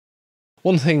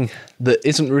One thing that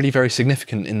isn't really very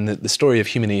significant in the story of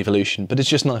human evolution, but it's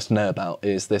just nice to know about,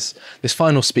 is this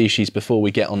final species before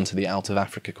we get on to the out of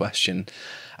Africa question,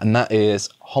 and that is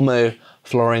Homo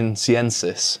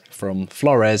floresiensis from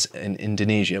Flores in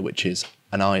Indonesia, which is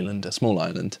an island, a small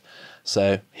island.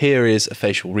 So here is a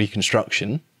facial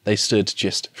reconstruction. They stood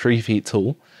just 3 feet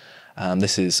tall.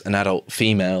 This is an adult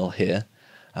female here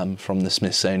from the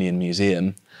Smithsonian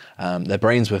Museum. Their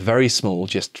brains were very small,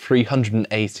 just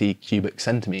 380 cubic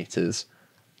centimetres.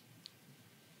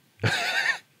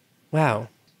 Wow.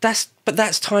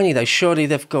 That's tiny though. Surely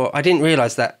they've got... I didn't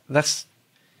realise that.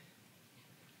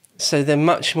 So they're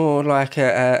much more like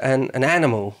an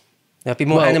animal. They'll be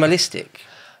more animalistic.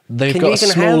 They've Can got you a even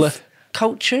smaller... have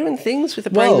culture and things with a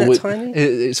brain that tiny?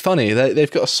 It's funny.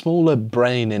 They've got a smaller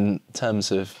brain in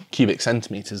terms of cubic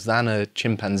centimetres than a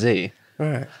chimpanzee.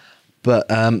 Right. But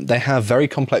they have very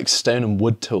complex stone and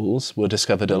wood tools were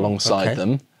discovered alongside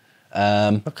them.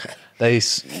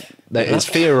 It's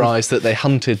theorised that they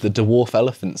hunted the dwarf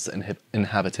elephants that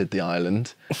inhabited the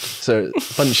island. So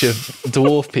a bunch of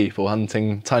dwarf people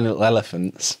hunting tiny little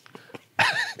elephants. I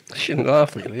shouldn't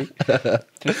laugh, really.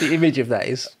 Just the image of that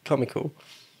is comical.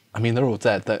 I mean, they're all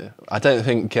dead. I don't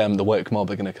think the woke mob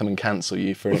are going to come and cancel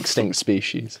you for an extinct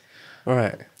species.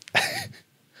 Right.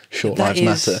 Short lives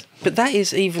matter. But that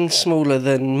is even smaller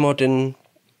than modern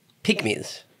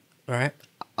pygmies, right?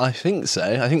 I think so.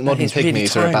 I think modern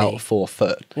pygmies are about 4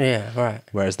 foot. Yeah, right.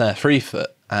 Whereas they're 3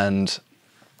 foot. And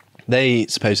they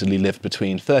supposedly lived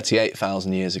between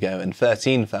 38,000 years ago and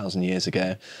 13,000 years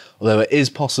ago. Although it is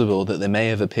possible that they may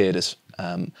have appeared as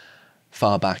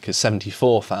far back as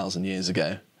 74,000 years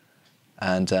ago.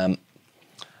 And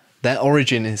their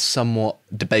origin is somewhat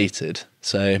debated.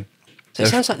 So it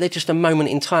sounds like they're just a moment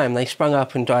in time. They sprung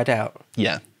up and died out.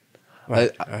 Yeah.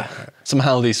 Right.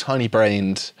 Somehow these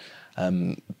tiny-brained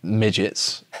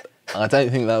midgets, I don't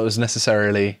think that was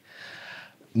necessarily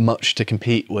much to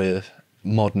compete with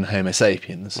modern Homo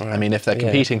sapiens. Right. I mean, if they're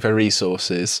competing for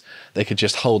resources, they could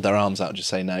just hold their arms out and just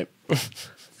say no.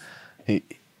 They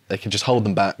can just hold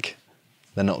them back.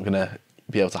 They're not going to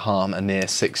be able to harm a near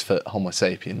 6 foot Homo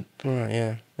sapien.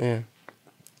 Right, yeah.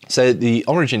 So the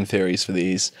origin theories for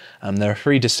these, there are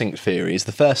 3 distinct theories,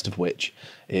 the first of which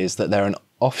is that they're an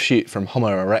offshoot from Homo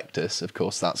erectus. Of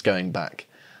course, that's going back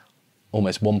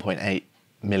almost 1.8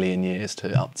 million years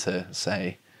to up to,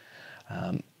 say,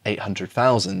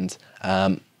 800,000.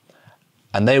 And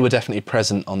they were definitely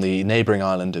present on the neighbouring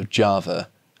island of Java,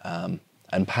 and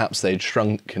perhaps they'd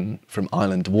shrunken from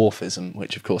island dwarfism,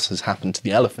 which of course has happened to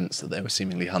the elephants that they were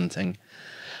seemingly hunting.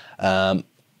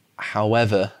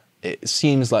 However, it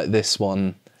seems like this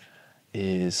one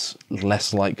is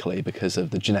less likely because of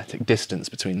the genetic distance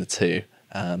between the two.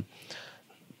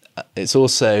 It's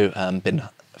also been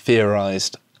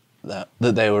theorised that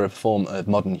they were a form of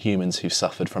modern humans who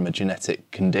suffered from a genetic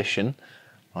condition.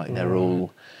 Like they're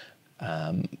all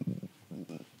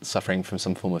suffering from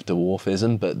some form of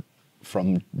dwarfism, but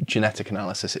from genetic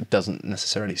analysis it doesn't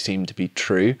necessarily seem to be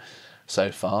true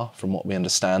so far from what we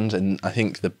understand. And I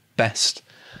think the best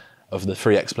of the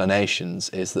 3 explanations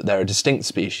is that they're a distinct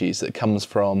species that comes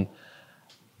from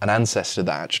an ancestor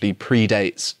that actually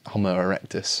predates Homo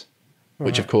erectus,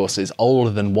 which of course is older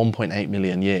than 1.8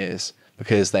 million years,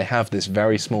 because they have this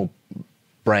very small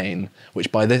brain,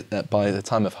 which by the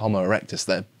time of Homo erectus,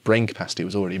 their brain capacity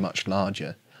was already much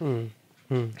larger. And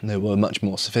they were much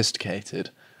more sophisticated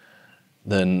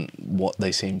than what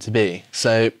they seem to be.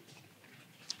 So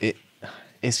it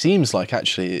seems like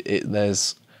actually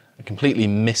there's a completely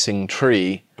missing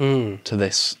tree to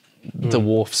this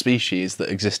dwarf species that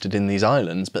existed in these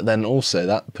islands, but then also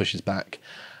that pushes back,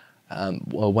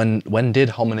 well, when did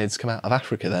hominids come out of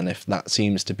Africa then, if that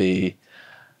seems to be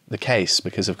the case?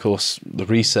 Because of course the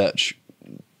research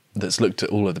that's looked at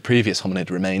all of the previous hominid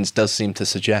remains does seem to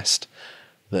suggest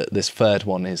that this 3rd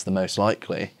one is the most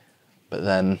likely, but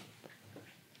then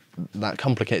that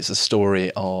complicates the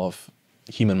story of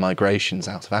human migrations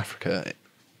out of Africa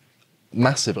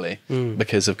massively,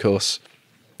 because of course,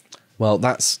 well,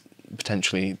 that's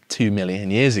potentially 2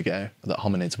 million years ago that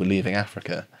hominids were leaving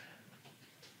Africa,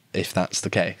 if that's the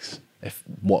case, if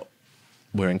what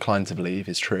we're inclined to believe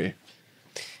is true.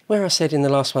 Where I said in the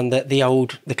last one that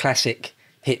the classic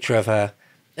picture of a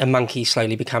monkey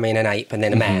slowly becoming an ape and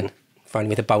then a man, finally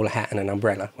with a bowler hat and an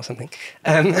umbrella or something,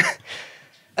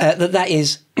 that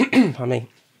is, I mean,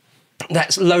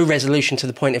 that's low resolution to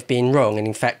the point of being wrong, and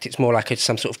in fact it's more like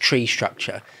some sort of tree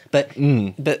structure. But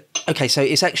okay, so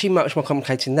it's actually much more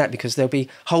complicated than that, because there'll be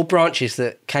whole branches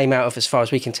that came out of, as far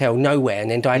as we can tell, nowhere and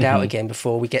then died out again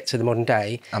before we get to the modern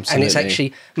day. Absolutely. And it's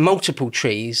actually multiple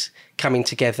trees coming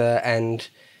together, and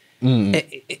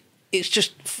it's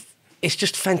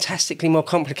just fantastically more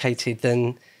complicated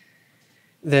than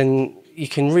you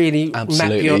can really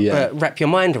wrap your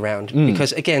mind around.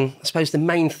 Because again, I suppose the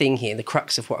main thing here, the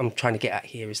crux of what I'm trying to get at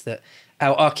here, is that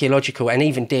our archaeological and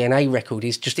even DNA record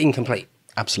is just incomplete.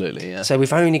 Absolutely, yeah. So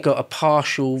we've only got a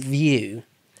partial view,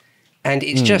 and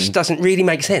it just doesn't really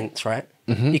make sense, right?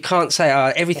 You can't say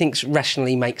everything's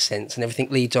rationally makes sense and everything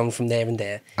leads on from there and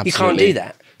there. Absolutely. You can't do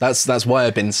that. That's why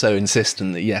I've been so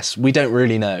insistent that, yes, we don't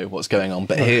really know what's going on,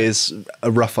 but here's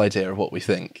a rough idea of what we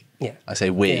think. Yeah. I say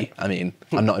we, Yeah. I mean,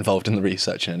 I'm not involved in the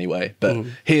research in any way, but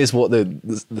here's what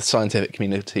the scientific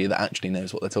community that actually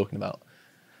knows what they're talking about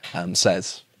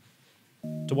says.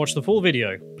 To watch the full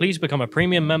video, please become a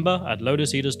premium member at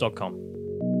lotuseaters.com.